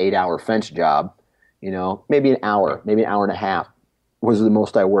the 8-hour fence job, maybe an hour and a half was the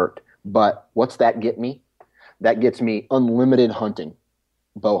most I worked. But what's that get me? That gets me unlimited hunting.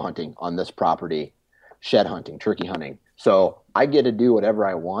 Bow hunting on this property, shed hunting, turkey hunting. So I get to do whatever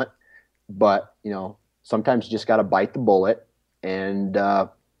I want, but sometimes you just got to bite the bullet and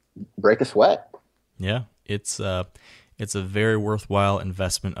break a sweat. Yeah, it's a very worthwhile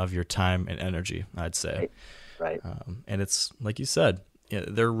investment of your time and energy, I'd say. Right. And it's like you said,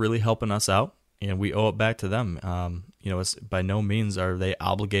 they're really helping us out, and we owe it back to them. It's by no means are they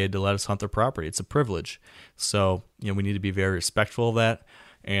obligated to let us hunt their property. It's a privilege. So, we need to be very respectful of that.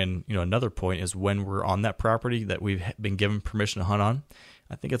 And, another point is when we're on that property that we've been given permission to hunt on,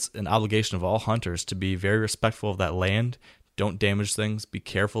 I think it's an obligation of all hunters to be very respectful of that land. Don't damage things. Be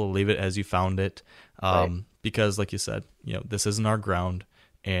careful to leave it as you found it. Right. Because like you said, this isn't our ground,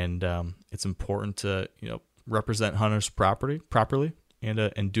 and it's important to, represent hunters' property properly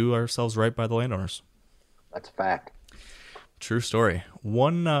and do ourselves right by the landowners. That's a fact. True story.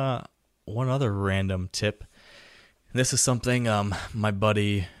 One other random tip. This is something my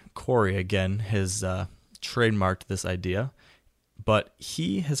buddy Corey, again, has trademarked this idea, but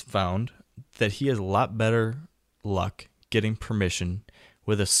he has found that he has a lot better luck getting permission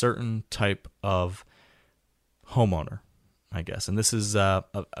with a certain type of homeowner, I guess. And this is a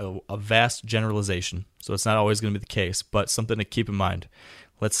vast generalization, so it's not always going to be the case, but something to keep in mind.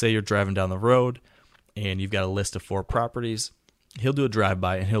 Let's say you're driving down the road and you've got a list of 4 properties. He'll do a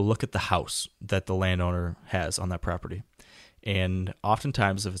drive-by and he'll look at the house that the landowner has on that property. And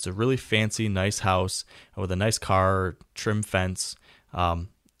oftentimes, if it's a really fancy, nice house with a nice car, trim fence,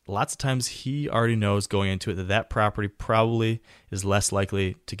 lots of times he already knows going into it that property probably is less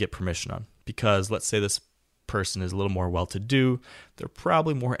likely to get permission on. Because let's say this person is a little more well-to-do, they're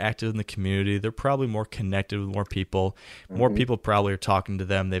probably more active in the community, they're probably more connected with more people, more people probably are talking to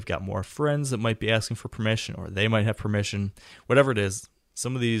them, they've got more friends that might be asking for permission, or they might have permission, whatever it is.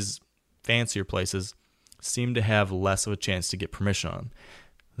 Some of these fancier places seem to have less of a chance to get permission on.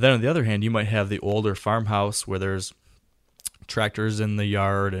 Then on the other hand, you might have the older farmhouse where there's tractors in the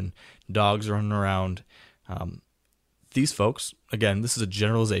yard and dogs running around. These folks, again, this is a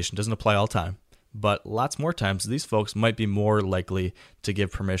generalization, doesn't apply all the time, but lots more times these folks might be more likely to give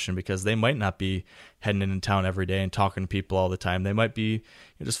permission because they might not be heading into town every day and talking to people all the time. They might be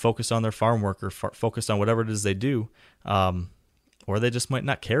just focused on their farm work or focused on whatever it is they do, or they just might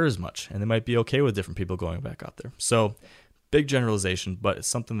not care as much, and they might be okay with different people going back out there. So big generalization, but it's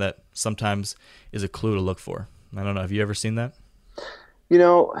something that sometimes is a clue to look for. I don't know. Have you ever seen that?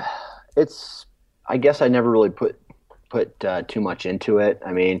 I guess I never really put too much into it.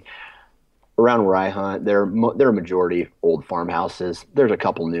 I mean, around where I hunt, they're a majority old farmhouses. There's a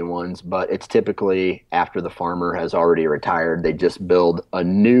couple new ones, but it's typically after the farmer has already retired. They just build a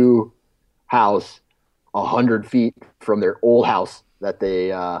new house 100 feet from their old house that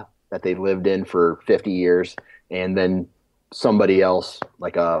they lived in for 50 years, and then somebody else,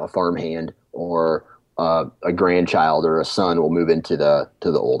 like a farmhand or a grandchild or a son, will move into the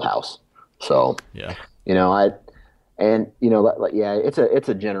old house. So yeah, And yeah, it's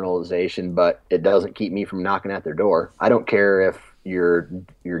a generalization, but it doesn't keep me from knocking at their door. I don't care if your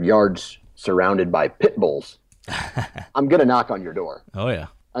yard's surrounded by pit bulls. I'm gonna knock on your door. Oh yeah.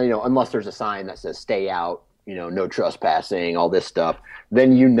 Unless there's a sign that says "Stay out," no trespassing, all this stuff.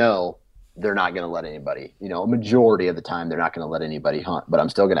 Then they're not gonna let anybody. A majority of the time they're not gonna let anybody hunt. But I'm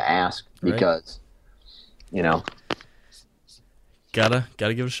still gonna ask because, gotta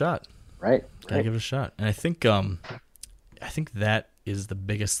give it a shot. Right. Gotta give it a shot. And I think that is the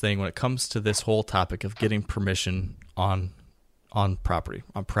biggest thing when it comes to this whole topic of getting permission on property,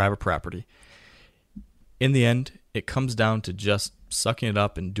 on private property. In the end, it comes down to just sucking it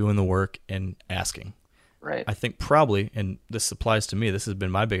up and doing the work and asking. Right. I think probably, and this applies to me, this has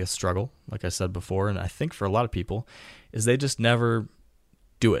been my biggest struggle, like I said before, and I think for a lot of people, is they just never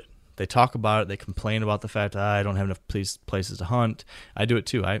do it. They talk about it. They complain about the fact that I don't have enough places to hunt. I do it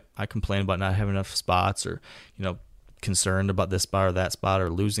too. I complain about not having enough spots, or concerned about this spot or that spot, or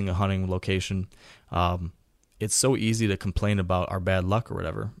losing a hunting location. It's so easy to complain about our bad luck or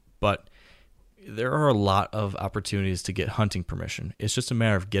whatever, but there are a lot of opportunities to get hunting permission. It's just a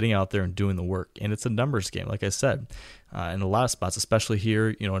matter of getting out there and doing the work, and it's a numbers game, like I said. In a lot of spots, especially here,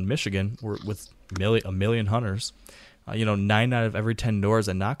 in Michigan, we're with a million hunters. 9 out of every 10 doors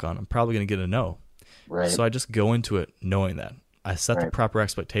I knock on, I'm probably going to get a no. Right. So I just go into it knowing that. I set the proper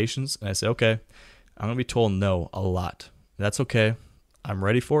expectations, and I say, okay, I'm going to be told no a lot. That's okay. I'm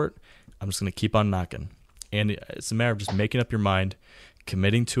ready for it. I'm just going to keep on knocking. And it's a matter of just making up your mind,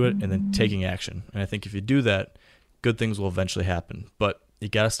 committing to it, and then taking action. And I think if you do that, good things will eventually happen. But you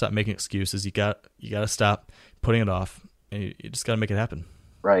got to stop making excuses. You got to stop putting it off, and you just got to make it happen.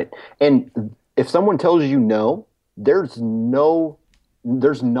 Right. And if someone tells you no, there's nothing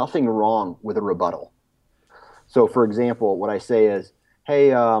wrong with a rebuttal. So, for example, what I say is,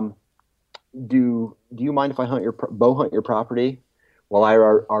 "Hey, do you mind if I bow hunt your property?" Well, I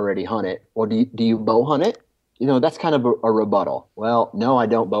already hunt it. Well, do you bow hunt it? That's kind of a rebuttal. Well, no, I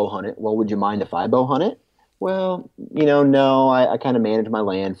don't bow hunt it. Well, would you mind if I bow hunt it? Well, no, I kind of manage my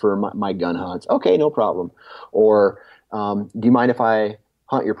land for my gun hunts. Okay, no problem. Or, do you mind if I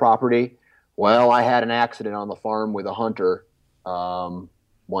hunt your property? Well, I had an accident on the farm with a hunter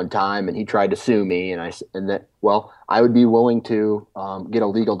one time, and he tried to sue me, and I would be willing to get a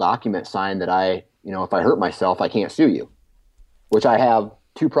legal document signed that if I hurt myself, I can't sue you. Which I have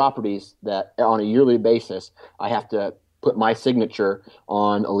 2 properties that on a yearly basis, I have to put my signature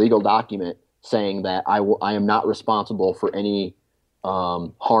on a legal document saying that I am not responsible for any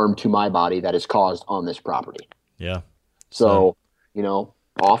harm to my body that is caused on this property. Yeah. So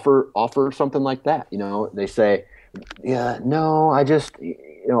offer something like that. They say, yeah, no, I just,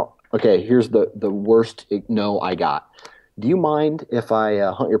 okay, here's the worst no I got. Do you mind if I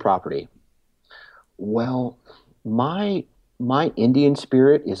hunt your property? Well, my Indian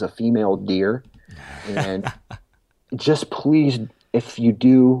spirit is a female deer, and just please, if you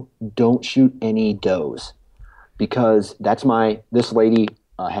do, don't shoot any does, because this lady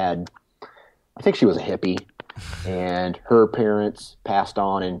I think she was a hippie, and her parents passed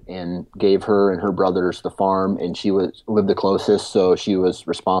on and gave her and her brothers the farm, and she lived the closest, so she was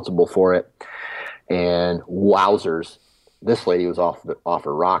responsible for it. And wowzers, this lady was off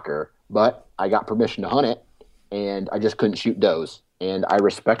her rocker, but I got permission to hunt it, and I just couldn't shoot does. And I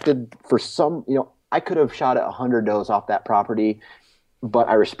respected I could have shot 100 does off that property, but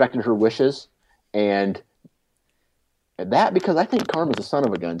I respected her wishes, and that because I think karma's a son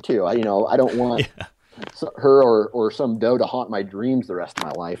of a gun too. I don't want her or some doe to haunt my dreams the rest of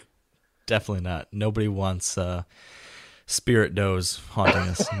my life. Definitely not. Nobody wants spirit does haunting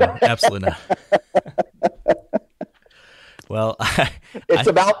us. No, absolutely not. Well, it's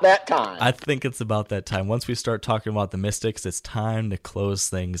about that time. I think it's about that time. Once we start talking about the mystics, it's time to close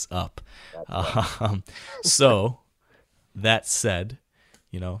things up. So, that said,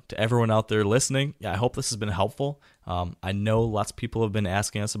 to everyone out there listening, I hope this has been helpful. I know lots of people have been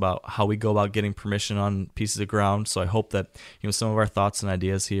asking us about how we go about getting permission on pieces of ground. So I hope that some of our thoughts and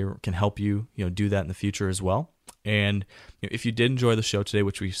ideas here can help you do that in the future as well. And if you did enjoy the show today,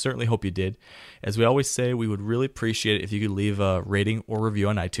 which we certainly hope you did, as we always say, we would really appreciate it if you could leave a rating or review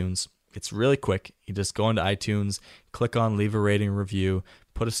on iTunes. It's really quick. You just go into iTunes, click on leave a rating or review,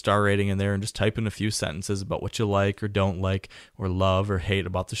 put a star rating in there, and just type in a few sentences about what you like or don't like or love or hate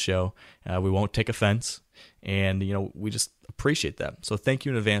about the show. We won't take offense, and we just appreciate that. So thank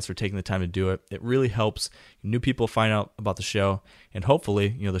you in advance for taking the time to do it. It really helps new people find out about the show, and hopefully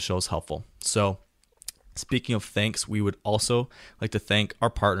the show is helpful. So speaking of thanks, we would also like to thank our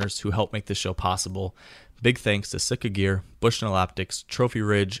partners who help make this show possible. Big thanks to Sitka Gear, Bushnell Optics, Trophy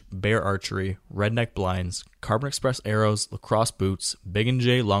Ridge, Bear Archery, Redneck Blinds, Carbon Express Arrows, Lacrosse Boots, Big &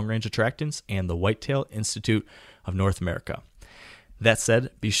 J Long Range Attractants, and the Whitetail Institute of North America. That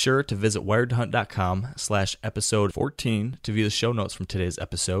said, be sure to visit wiredtohunt.com/episode 14 to view the show notes from today's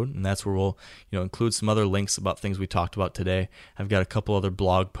episode, and that's where we'll include some other links about things we talked about today. I've got a couple other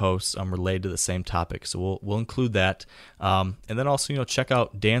blog posts related to the same topic, so we'll include that. And then also check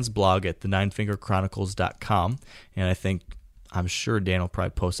out Dan's blog at the9fingerchronicles.com, and I'm sure Dan will probably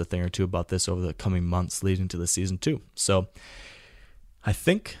post a thing or two about this over the coming months leading to the season 2. So I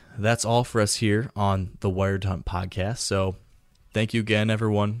think that's all for us here on the Wired to Hunt podcast. So thank you again,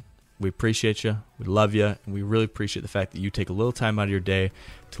 everyone. We appreciate you. We love you. And we really appreciate the fact that you take a little time out of your day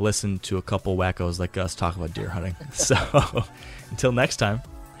to listen to a couple wackos like us talk about deer hunting. So until next time,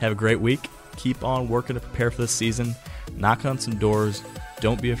 have a great week. Keep on working to prepare for the season. Knock on some doors.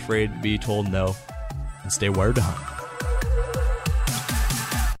 Don't be afraid to be told no. And stay wired to hunt.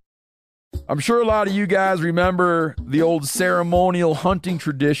 I'm sure a lot of you guys remember the old ceremonial hunting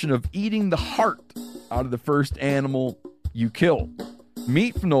tradition of eating the heart out of the first animal you kill.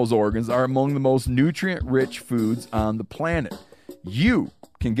 Meat from those organs are among the most nutrient-rich foods on the planet. You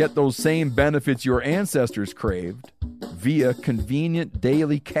can get those same benefits your ancestors craved via convenient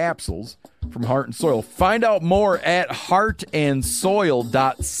daily capsules from Heart and Soil. Find out more at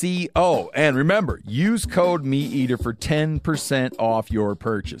heartandsoil.co. And remember, use code MeatEater for 10% off your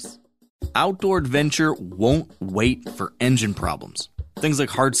purchase. Outdoor adventure won't wait for engine problems. Things like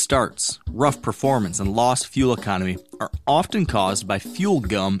hard starts, rough performance, and lost fuel economy are often caused by fuel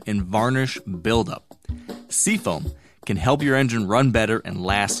gum and varnish buildup. Seafoam can help your engine run better and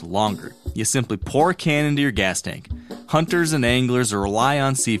last longer. You simply pour a can into your gas tank. Hunters and anglers rely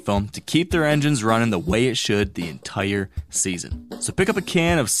on Seafoam to keep their engines running the way it should the entire season. So pick up a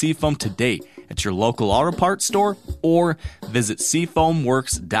can of Seafoam today at your local auto parts store or visit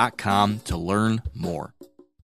seafoamworks.com to learn more.